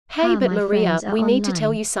Hey, but my Maria, friends are we need to tell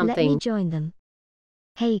online. you Let me something. join them.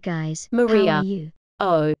 Hey guys, how Maria. are you?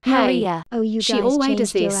 Oh, hey. Maria. Oh, you She guys always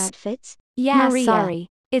does changed your this. outfits? Yeah, Maria. sorry.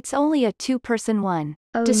 It's only a two-person one.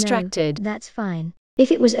 Oh Distracted. no, that's fine.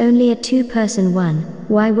 If it was only a two-person one,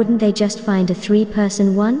 why wouldn't they just find a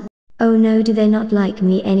three-person one? Oh no, do they not like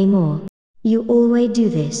me anymore? You always do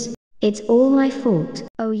this. It's all my fault.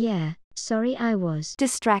 Oh yeah, sorry I was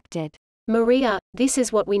Distracted. Maria, this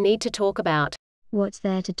is what we need to talk about. What's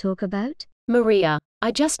there to talk about? Maria,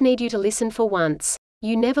 I just need you to listen for once.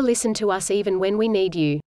 You never listen to us even when we need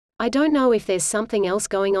you. I don't know if there's something else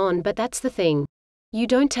going on, but that's the thing. You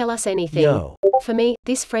don't tell us anything. Yo. For me,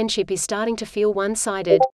 this friendship is starting to feel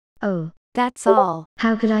one-sided. Oh, That's all.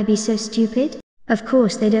 how could I be so stupid? Of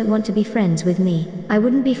course they don't want to be friends with me. I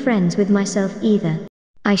wouldn't be friends with myself either.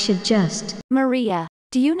 I should just. Maria,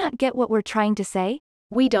 do you not get what we're trying to say?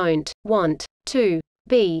 We don't want to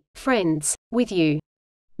be friends with you.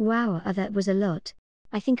 Wow, that was a lot.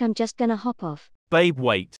 I think I'm just gonna hop off. Babe,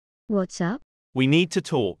 wait. What's up? We need to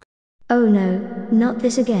talk. Oh no, not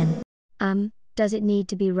this again. Does it need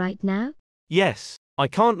to be right now? Yes, I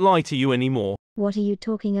can't lie to you anymore. What are you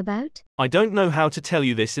talking about? I don't know how to tell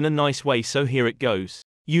you this in a nice way, so here it goes.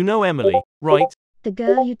 You know Emily, right? The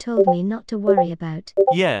girl you told me not to worry about.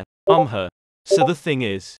 Yeah, I'm her. So the thing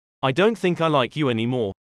is, I don't think I like you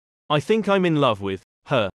anymore. I think I'm in love with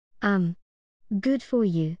her. Good for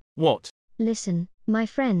you. What? Listen, my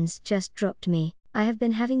friends just dropped me. I have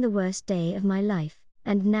been having the worst day of my life,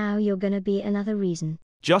 and now you're gonna be another reason.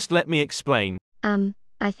 Just let me explain.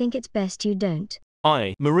 I think it's best you don't.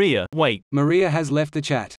 Maria, wait. Maria has left the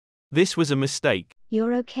chat. This was a mistake.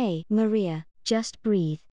 You're okay, Maria, just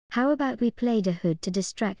breathe. How about we play the hood to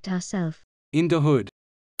distract ourselves? In the hood.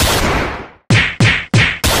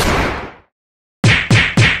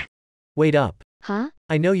 Wait up. Huh?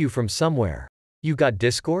 I know you from somewhere. You got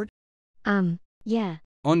Discord? Yeah.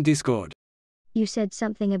 On Discord. You said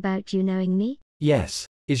something about you knowing me? Yes.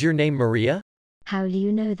 Is your name Maria? How do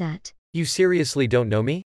you know that? You seriously don't know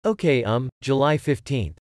me? Okay, July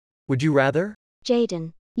 15th. Would you rather?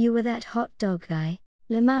 Jaden, you were that hot dog guy.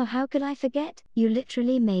 Lamau, how could I forget? You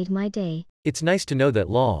literally made my day. It's nice to know that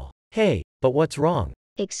lol. Hey, but what's wrong?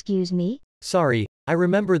 Excuse me? Sorry, I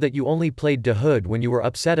remember that you only played the hood when you were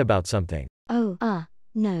upset about something. Oh,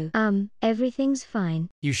 no. Everything's fine.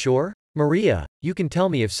 You sure? Maria, you can tell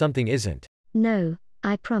me if something isn't. No,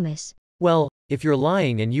 I promise. Well, if you're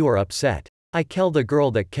lying and you are upset, I killed the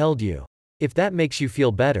girl that killed you. If that makes you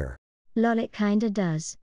feel better. Lol, it kinda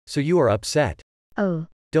does. So you are upset. Oh.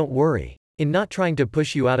 Don't worry. In not trying to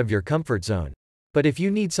push you out of your comfort zone. But if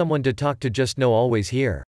you need someone to talk to, just know always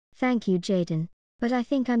here. Thank you, Jaden. But I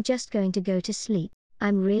think I'm just going to go to sleep.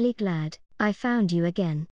 I'm really glad I found you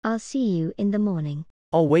again. I'll see you in the morning.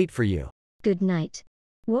 I'll wait for you. Good night.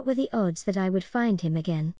 What were the odds that I would find him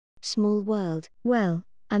again? Small world. Well,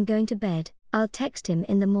 I'm going to bed. I'll text him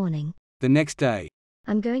in the morning. The next day.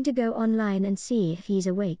 I'm going to go online and see if he's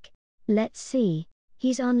awake. Let's see.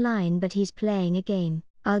 He's online but he's playing a game.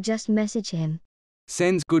 I'll just message him.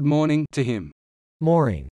 Sends good morning to him.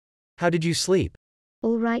 Morning. How did you sleep?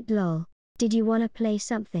 Alright lol. Did you wanna play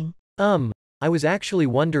something? I was actually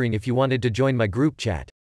wondering if you wanted to join my group chat.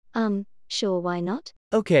 Sure, why not?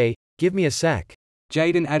 Okay, give me a sec.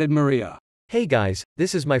 Jaden added Maria. Hey guys,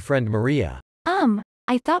 this is my friend Maria.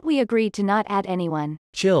 I thought we agreed to not add anyone.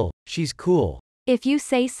 Chill, she's cool. If you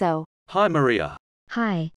say so. Hi, Maria.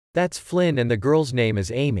 Hi. That's Flynn and the girl's name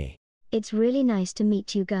is Amy. It's really nice to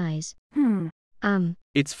meet you guys.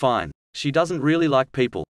 It's fine. She doesn't really like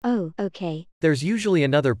people. Oh, okay. There's usually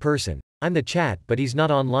another person. I'm the chat, but he's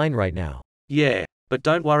not online right now. Yeah, but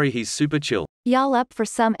don't worry, he's super chill. Y'all up for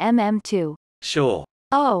some MM2? Sure.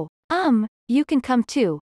 Oh, you can come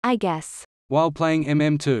too, I guess. While playing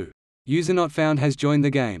MM2. User not found has joined the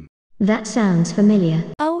game. That sounds familiar.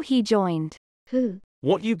 Oh, he joined. Who?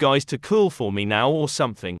 What, you guys too cool for me now or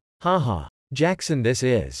something? Haha. Jackson, this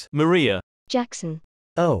is Maria. Jackson.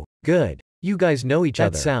 Oh, good. You guys know each other.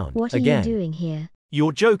 That sound. What are again. you doing here?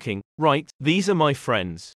 You're joking, right? These are my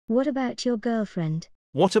friends. What about your girlfriend?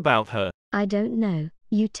 What about her? I don't know.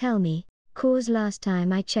 You tell me. 'Cause last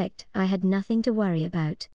time I checked, I had nothing to worry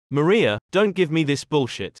about. Maria, don't give me this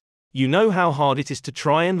bullshit. You know how hard it is to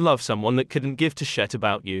try and love someone that couldn't give a shit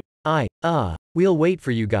about you. We'll wait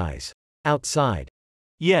for you guys. Outside.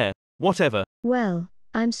 Yeah, whatever. Well,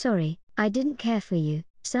 I'm sorry. I didn't care for you.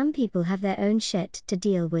 Some people have their own shit to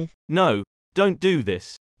deal with. No, don't do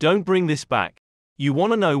this. Don't bring this back. You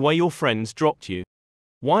wanna know why your friends dropped you?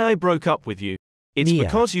 Why I broke up with you? It's Nia.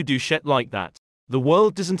 because you do shit like that. The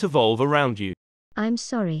world doesn't evolve around you. I'm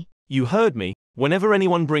sorry. You heard me. Whenever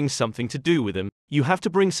anyone brings something to do with them, you have to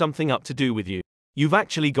bring something up to do with you. You've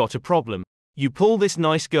actually got a problem. You pull this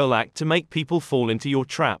nice girl act to make people fall into your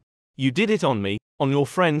trap. You did it on me, on your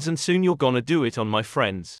friends, and soon you're gonna do it on my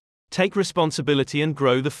friends. Take responsibility and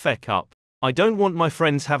grow the feck up. I don't want my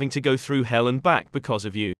friends having to go through hell and back because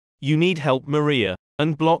of you. You need help, Maria.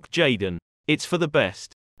 And block Jaden. It's for the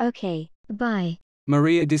best. Okay, bye.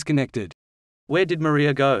 Maria disconnected. Where did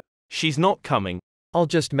Maria go? She's not coming. I'll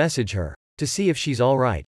just message her to see if she's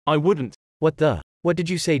alright. I wouldn't. What did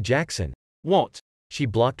you say, Jackson? What? She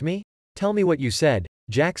blocked me? Tell me what you said,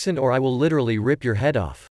 Jackson, or I will literally rip your head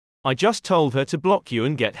off. I just told her to block you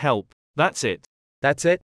and get help. That's it. That's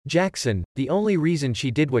it? Jackson, the only reason she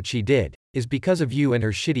did what she did is because of you and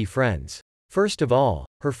her shitty friends. First of all,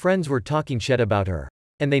 her friends were talking shit about her,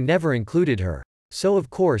 and they never included her. So of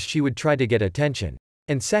course she would try to get attention.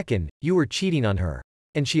 And second, you were cheating on her.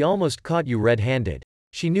 And she almost caught you red-handed.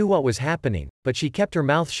 She knew what was happening, but she kept her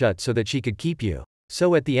mouth shut so that she could keep you.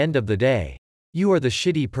 So at the end of the day, you are the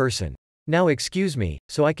shitty person. Now excuse me,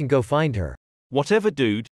 so I can go find her. Whatever,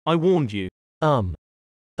 dude, I warned you.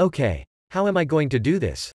 Okay. How am I going to do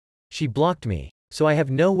this? She blocked me, so I have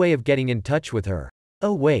no way of getting in touch with her.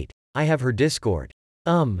 Oh wait, I have her Discord.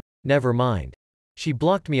 Never mind. She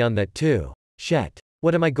blocked me on that too. Shit.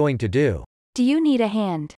 What am I going to do? Do you need a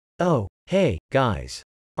hand? Oh, hey, guys.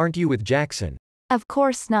 Aren't you with Jackson? Of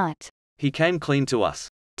course not. He came clean to us.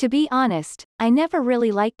 To be honest, I never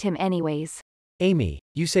really liked him anyways. Amy,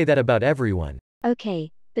 you say that about everyone.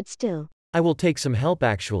 Okay, but still. I will take some help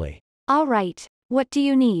actually. Alright, what do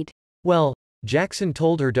you need? Well, Jackson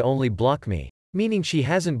told her to only block me, meaning she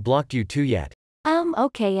hasn't blocked you too yet.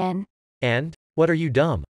 Okay. And? What are you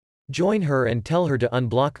dumb? Join her and tell her to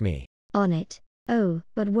unblock me. On it. Oh,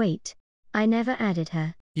 but wait. I never added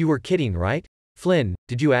her. You were kidding, right? Flynn,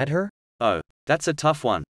 did you add her? Oh, that's a tough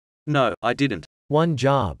one. No, I didn't. One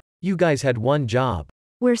job. You guys had one job.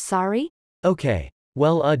 We're sorry? Okay.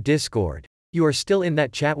 Well, Discord. You are still in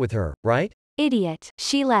that chat with her, right? Idiot,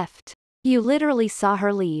 she left. You literally saw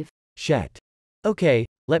her leave. Shit. Okay,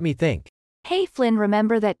 let me think. Hey Flynn,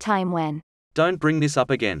 remember that time when? Don't bring this up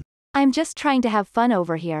again. I'm just trying to have fun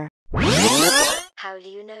over here. How do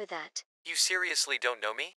you know that? You seriously don't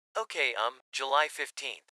know me? Okay, July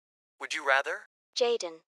 15th. Would you rather?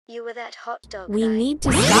 Jaden, you were that hot dog We guy. need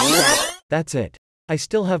to stop that. That's it. I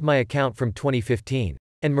still have my account from 2015.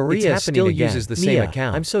 And Maria still uses the same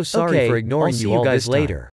account. I'm so sorry for ignoring you all guys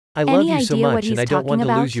later. I love you so idea what much and he's I don't want to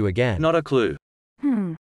talking lose you again. Not a clue.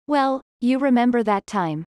 Well, you remember that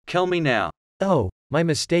time. Tell me now. Oh, my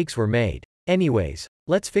mistakes were made. Anyways,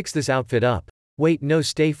 let's fix this outfit up. Wait, no,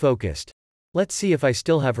 stay focused. Let's see if I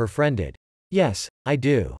still have her friended. Yes, I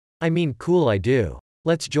do. I mean, cool, I do.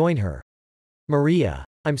 Let's join her. Maria,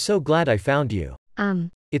 I'm so glad I found you.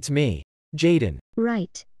 It's me, Jaden.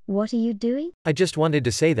 Right. What are you doing? I just wanted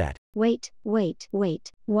to say that. Wait.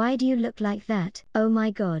 Why do you look like that? Oh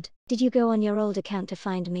my god. Did you go on your old account to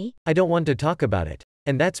find me? I don't want to talk about it.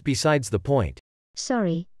 And that's besides the point.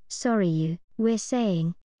 Sorry we're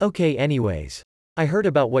saying. Okay, anyways. I heard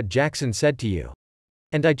about what Jackson said to you.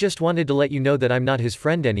 And I just wanted to let you know that I'm not his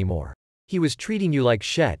friend anymore. He was treating you like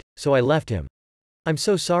shit, so I left him. I'm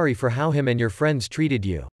so sorry for how him and your friends treated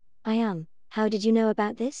you. I am. How did you know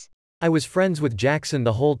about this? I was friends with Jackson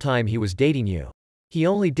the whole time he was dating you. He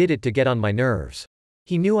only did it to get on my nerves.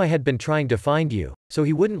 He knew I had been trying to find you, so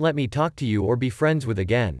he wouldn't let me talk to you or be friends with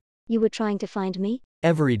again. You were trying to find me?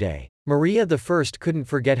 Every day. Maria the First couldn't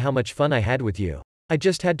forget how much fun I had with you. I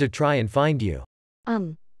just had to try and find you.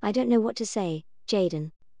 I don't know what to say,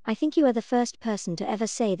 Jaden. I think you are the first person to ever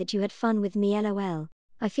say that you had fun with me, lol.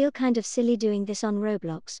 I feel kind of silly doing this on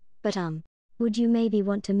Roblox, but would you maybe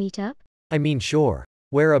want to meet up? I mean, sure.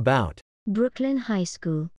 Where about? Brooklyn High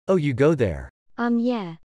School. Oh, you go there?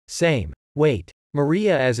 Yeah. Same. Wait.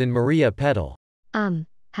 Maria as in Maria Petal.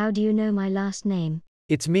 How do you know my last name?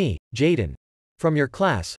 It's me, Jaden. From your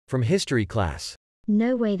class, from history class.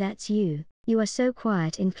 No way, that's you. You are so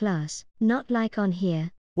quiet in class, not like on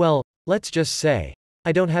here. Well, let's just say,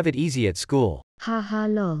 I don't have it easy at school. Haha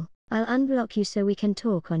lol. I'll unblock you so we can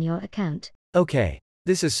talk on your account. Okay.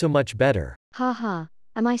 This is so much better. Haha.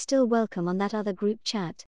 Am I still welcome on that other group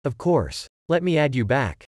chat? Of course. Let me add you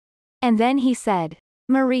back. And then he said,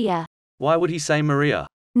 Maria. Why would he say Maria?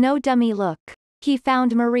 No dummy look. He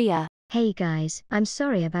found Maria. Hey guys, I'm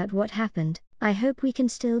sorry about what happened. I hope we can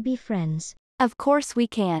still be friends. Of course we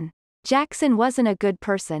can. Jackson wasn't a good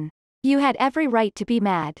person. You had every right to be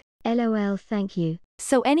mad. LOL, thank you.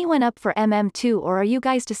 So anyone up for MM2, or are you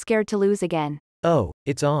guys too scared to lose again? Oh,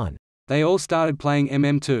 it's on. They all started playing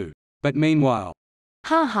MM2. But meanwhile,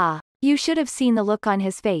 Haha, you should have seen the look on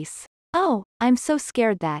his face. Oh, I'm so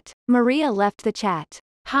scared that Maria left the chat.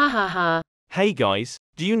 Ha ha ha. Hey guys,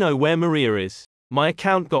 do you know where Maria is? My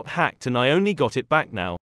account got hacked and I only got it back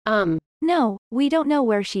now. No, we don't know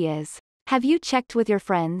where she is. Have you checked with your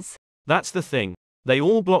friends? That's the thing. They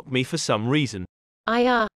all blocked me for some reason.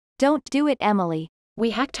 Don't do it, Emily.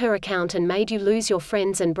 We hacked her account and made you lose your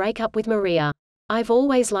friends and break up with Maria. I've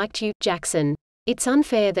always liked you, Jackson. It's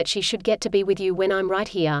unfair that she should get to be with you when I'm right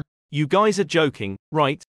here. You guys are joking,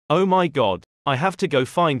 right? Oh my god, I have to go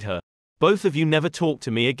find her. Both of you never talk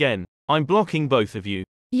to me again. I'm blocking both of you.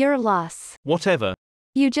 Your loss. Whatever.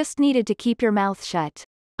 You just needed to keep your mouth shut.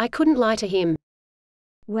 I couldn't lie to him.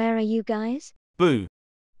 Where are you guys? Boo.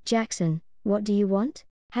 Jackson, what do you want?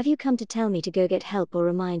 Have you come to tell me to go get help or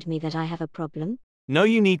remind me that I have a problem? No,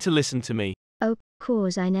 you need to listen to me. Oh,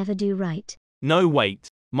 'cause I never do right. No, wait.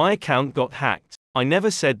 My account got hacked. I never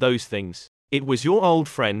said those things. It was your old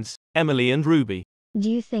friends, Emily and Ruby. Do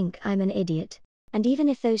you think I'm an idiot? And even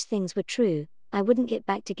if those things were true, I wouldn't get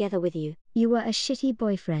back together with you. You were a shitty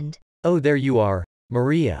boyfriend. Oh, there you are,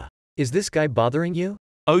 Maria. Is this guy bothering you?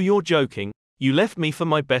 Oh, you're joking. You left me for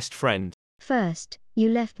my best friend. First, you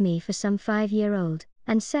left me for some 5-year-old.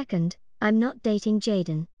 And second, I'm not dating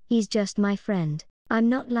Jaden. He's just my friend. I'm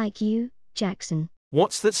not like you, Jackson.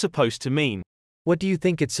 What's that supposed to mean? What do you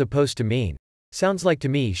think it's supposed to mean? Sounds like to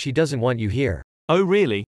me she doesn't want you here. Oh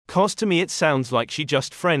really? 'Cause to me it sounds like she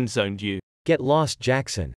just friend-zoned you. Get lost,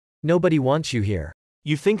 Jackson. Nobody wants you here.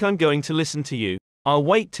 You think I'm going to listen to you? I'll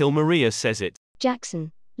wait till Maria says it.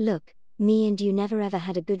 Jackson, look, me and you never ever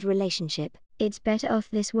had a good relationship. It's better off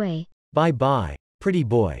this way. Bye-bye, pretty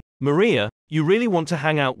boy. Maria, you really want to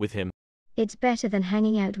hang out with him? It's better than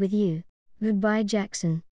hanging out with you. Goodbye,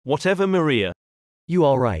 Jackson. Whatever, Maria. You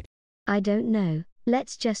alright? I don't know.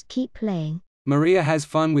 Let's just keep playing. Maria has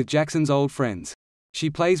fun with Jackson's old friends. She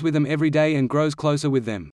plays with them every day and grows closer with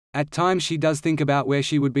them. At times she does think about where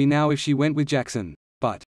she would be now if she went with Jackson.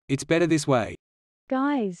 But it's better this way.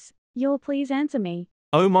 Guys, you'll please answer me.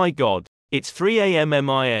 Oh my god. It's 3 a.m.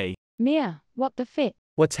 MIA. Mia, what the fit?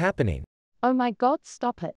 What's happening? Oh my god,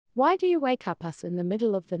 stop it. Why do you wake up us in the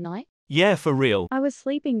middle of the night? Yeah, for real. I was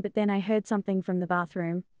sleeping but then I heard something from the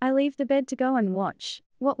bathroom. I leave the bed to go and watch.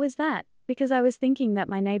 What was that? Because I was thinking that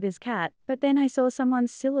my neighbor's cat, but then I saw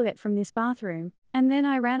someone's silhouette from this bathroom. And then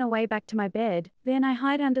I ran away back to my bed. Then I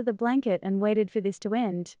hid under the blanket and waited for this to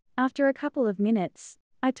end. After a couple of minutes,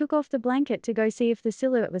 I took off the blanket to go see if the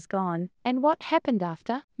silhouette was gone. And what happened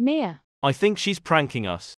after? Mia. I think she's pranking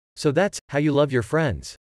us. So that's how you love your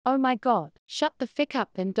friends. Oh my god, shut the fick up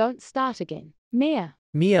and don't start again. Mia.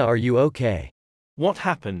 Mia, are you okay? What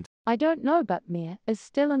happened? I don't know, but Mia is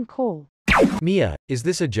still on call. Mia, is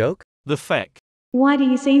this a joke? The feck. Why do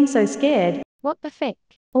you seem so scared? What the feck?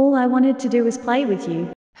 All I wanted to do was play with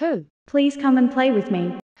you. Who? Please come and play with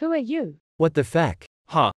me. Who are you? What the feck?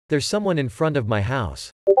 Huh. There's someone in front of my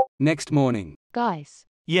house. Next morning. Guys.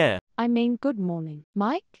 Yeah. I mean, good morning.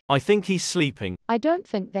 Mike? I think he's sleeping. I don't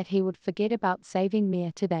think that he would forget about saving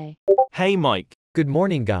Mia today. Hey Mike. Good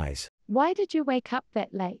morning, guys. Why did you wake up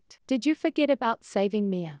that late? Did you forget about saving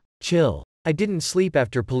Mia? Chill. I didn't sleep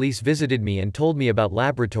after police visited me and told me about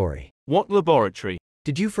laboratory. What laboratory?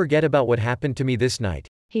 Did you forget about what happened to me this night?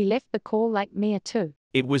 He left the call like Mia too.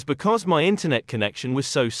 It was because my internet connection was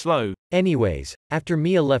so slow. Anyways, after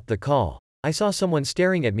Mia left the call, I saw someone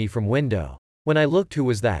staring at me from window. When I looked, who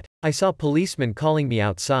was that? I saw policemen calling me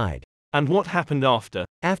outside. And what happened after?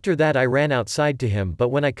 After that I ran outside to him, but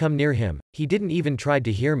when I come near him, he didn't even try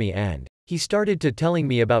to hear me and he started to telling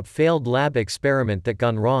me about failed lab experiment that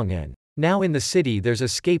gone wrong and now in the city there's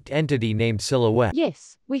escaped entity named Silhouette.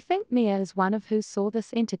 Yes, we think Mia is one of who saw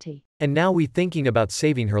this entity. And now we thinking about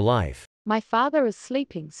saving her life. My father is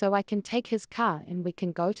sleeping so I can take his car and we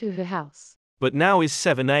can go to her house. But now is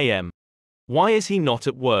 7 a.m. Why is he not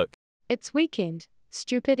at work? It's weekend,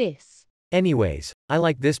 stupid is. Anyways, I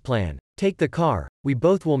like this plan. Take the car, we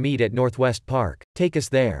both will meet at Northwest Park. Take us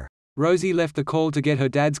there. Rosie left the call to get her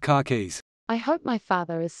dad's car keys. I hope my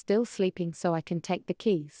father is still sleeping so I can take the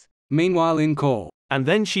keys. Meanwhile in call. And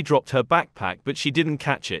then she dropped her backpack but she didn't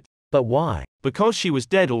catch it. But why? Because she was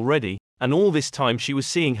dead already, and all this time she was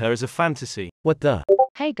seeing her as a fantasy. What the?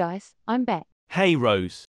 Hey guys, I'm back. Hey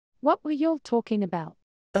Rose. What were y'all talking about?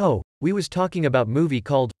 Oh, we was talking about movie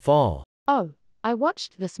called Fall. Oh, I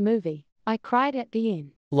watched this movie. I cried at the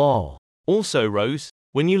end. Lol. Also Rose,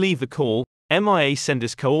 when you leave the call, MIA send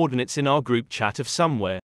us coordinates in our group chat of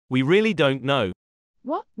somewhere. We really don't know.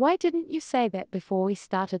 What? Why didn't you say that before we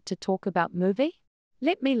started to talk about movie?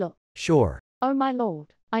 Let me look. Sure. Oh my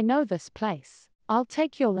lord, I know this place. I'll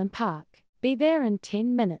take y'all in park. Be there in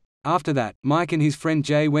 10 minutes. After that, Mike and his friend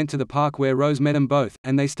Jay went to the park where Rose met them both,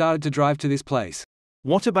 and they started to drive to this place.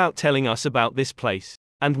 What about telling us about this place?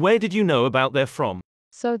 And where did you know about they're from?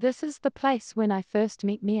 So this is the place when I first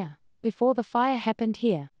met Mia. Before the fire happened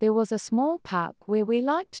here, there was a small park where we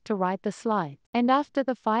liked to ride the slide. And after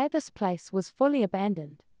the fire this place was fully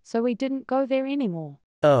abandoned, so we didn't go there anymore.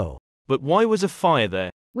 Oh, But why was a fire there?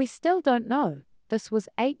 We still don't know. This was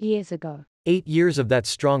 8 years ago. 8 years of that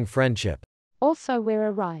strong friendship. Also we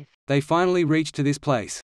arrived. They finally reached to this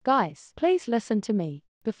place. Guys, please listen to me.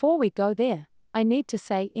 Before we go there, I need to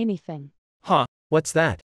say anything. Huh? What's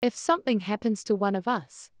that? If something happens to one of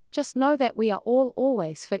us, just know that we are all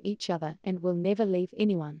always for each other and will never leave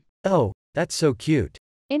anyone. Oh, that's so cute.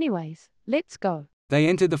 Anyways, let's go. They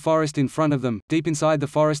entered the forest in front of them. Deep inside the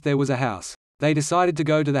forest there was a house. They decided to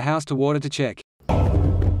go to the house to water to check.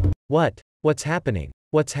 What? What's happening?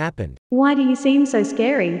 What's happened? Why do you seem so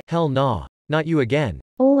scary? Hell nah, not you again.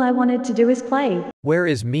 All I wanted to do is play. Where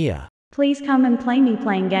is Mia? Please come and play me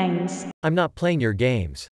playing games. I'm not playing your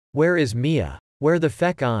games. Where is Mia? Where the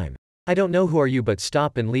feck I'm? I don't know who are you, but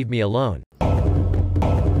stop and leave me alone.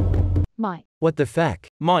 Mike. What the feck?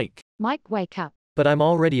 Mike. Mike, wake up. But I'm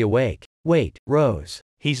already awake. Wait, Rose.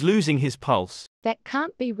 He's losing his pulse. That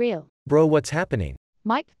can't be real. Bro, what's happening?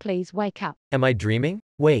 Mike, please wake up. Am I dreaming?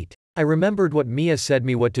 Wait. I remembered what Mia said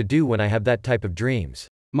me what to do when I have that type of dreams.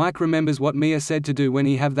 Mike remembers what Mia said to do when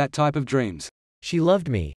he have that type of dreams. She loved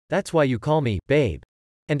me, that's why you call me, babe.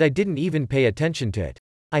 And I didn't even pay attention to it.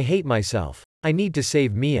 I hate myself. I need to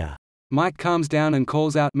save Mia. Mike calms down and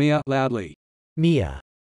calls out Mia loudly. Mia.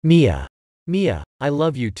 Mia. Mia, I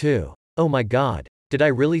love you too. Oh my god. Did I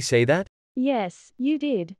really say that? Yes, you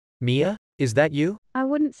did. Mia? Is that you? I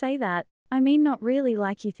wouldn't say that. I mean, not really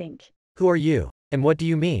like you think. Who are you? And what do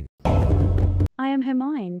you mean? I am her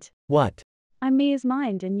mind. What? I'm Mia's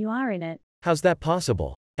mind and you are in it. How's that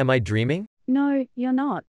possible? Am I dreaming? No, you're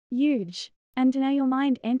not. Huge. And now your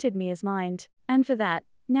mind entered Mia's mind. And for that,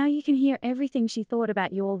 now you can hear everything she thought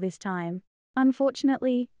about you all this time.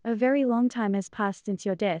 Unfortunately, a very long time has passed since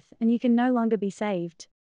your death and you can no longer be saved.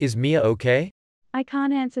 Is Mia okay? I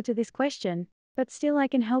can't answer to this question, but still I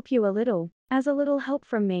can help you a little. As a little help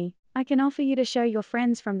from me, I can offer you to show your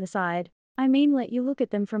friends from the side. I mean, let you look at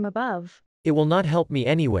them from above. It will not help me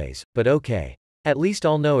anyways, but okay. At least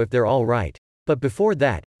I'll know if they're all right. But before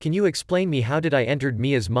that, can you explain me how did I entered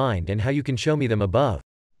Mia's mind and how you can show me them above?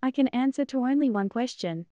 I can answer to only one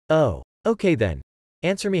question. Oh, okay then.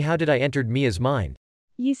 Answer me how did I entered Mia's mind?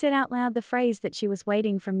 You said out loud the phrase that she was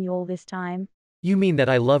waiting from you all this time. You mean that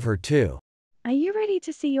I love her too? Are you ready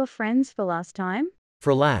to see your friends for last time?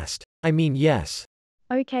 For last. I mean yes.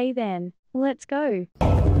 Okay then, let's go.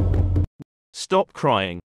 Stop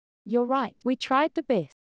crying. You're right. We tried the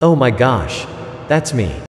best. Oh my gosh. That's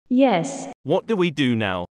me. Yes. What do we do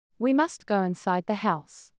now? We must go inside the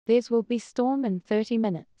house. There will be storm in 30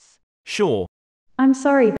 minutes. Sure. I'm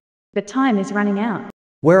sorry, but time is running out.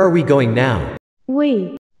 Where are we going now?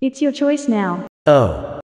 It's your choice now.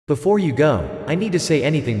 Oh. Before you go, I need to say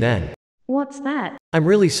anything then. What's that? I'm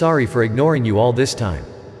really sorry for ignoring you all this time.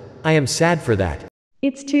 I am sad for that.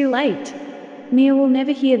 It's too late. Mia will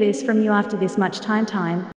never hear this from you after this much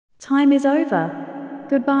time. Time is over.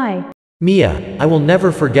 Goodbye. Mia, I will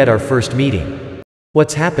never forget our first meeting.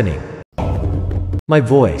 What's happening? My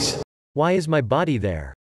voice. Why is my body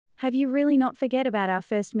there? Have you really not forget about our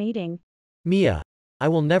first meeting? Mia, I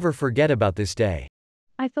will never forget about this day.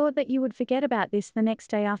 I thought that you would forget about this the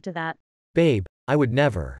next day after that. Babe, I would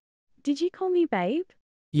never. Did you call me babe?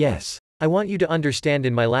 Yes, I want you to understand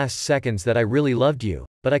in my last seconds that I really loved you,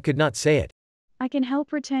 but I could not say it. I can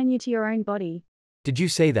help return you to your own body. Did you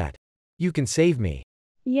say that? You can save me.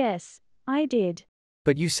 Yes, I did.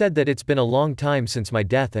 But you said that it's been a long time since my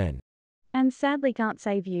death And sadly can't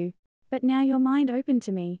save you. But now your mind opened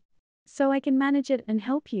to me. So I can manage it and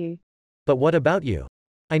help you. But what about you?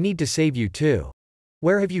 I need to save you too.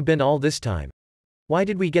 Where have you been all this time? Why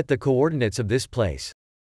did we get the coordinates of this place?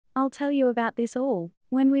 I'll tell you about this all,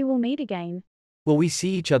 when we will meet again. Will we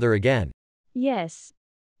see each other again? Yes.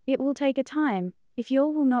 It will take a time, if you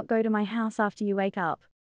all will not go to my house after you wake up.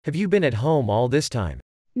 Have you been at home all this time?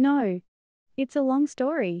 No. It's a long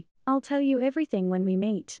story. I'll tell you everything when we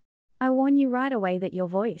meet. I warn you right away that your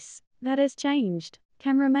voice, that has changed,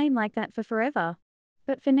 can remain like that for forever.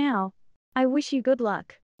 But for now, I wish you good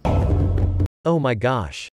luck. Oh my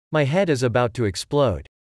gosh. My head is about to explode.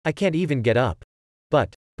 I can't even get up.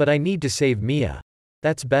 But I need to save Mia.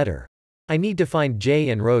 That's better. I need to find Jay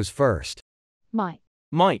and Rose first.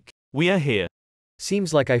 Mike, we are here.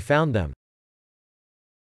 Seems like I found them.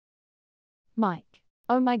 Mike.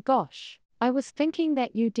 Oh my gosh. I was thinking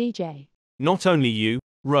that you DJ. Not only you,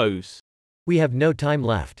 Rose. We have no time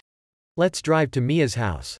left. Let's drive to Mia's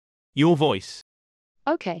house. Your voice.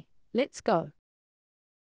 Okay, let's go.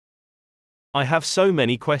 I have so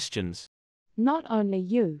many questions. Not only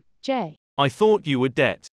you, Jay. I thought you were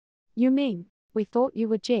dead. You mean, we thought you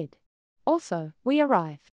were Jed. Also, we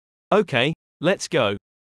arrived. Okay, let's go.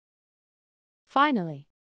 Finally.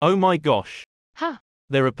 Oh my gosh. Ha!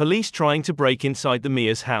 There are police trying to break inside the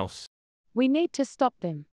Mia's house. We need to stop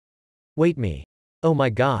them. Wait me. Oh my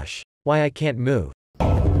gosh. Why I can't move.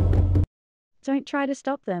 Don't try to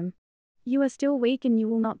stop them. You are still weak and you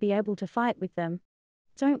will not be able to fight with them.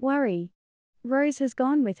 Don't worry. Rose has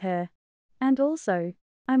gone with her. And also,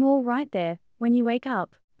 I'm all right there. When you wake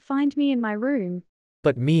up, find me in my room.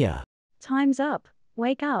 But Mia. Time's up.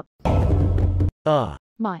 Wake up.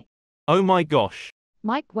 Mike. Oh my gosh.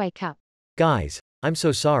 Mike, wake up. Guys, I'm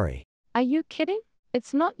so sorry. Are you kidding?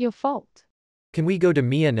 It's not your fault. Can we go to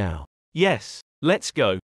Mia now? Yes, let's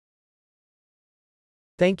go.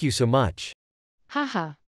 Thank you so much.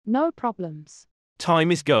 Haha, no problems.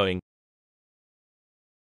 Time is going.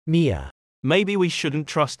 Mia. Maybe we shouldn't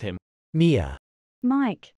trust him. Mia.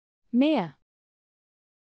 Mike. Mia.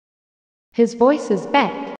 His voice is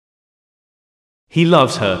back. He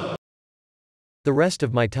loves her. The rest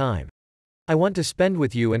of my time. I want to spend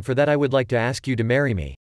with you, and for that I would like to ask you to marry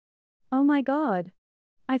me. Oh my god.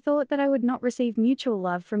 I thought that I would not receive mutual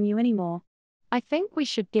love from you anymore. I think we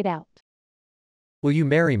should get out. Will you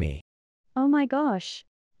marry me? Oh my gosh.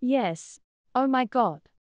 Yes. Oh my god.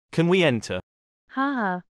 Can we enter?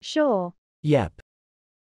 Haha, sure. Yep.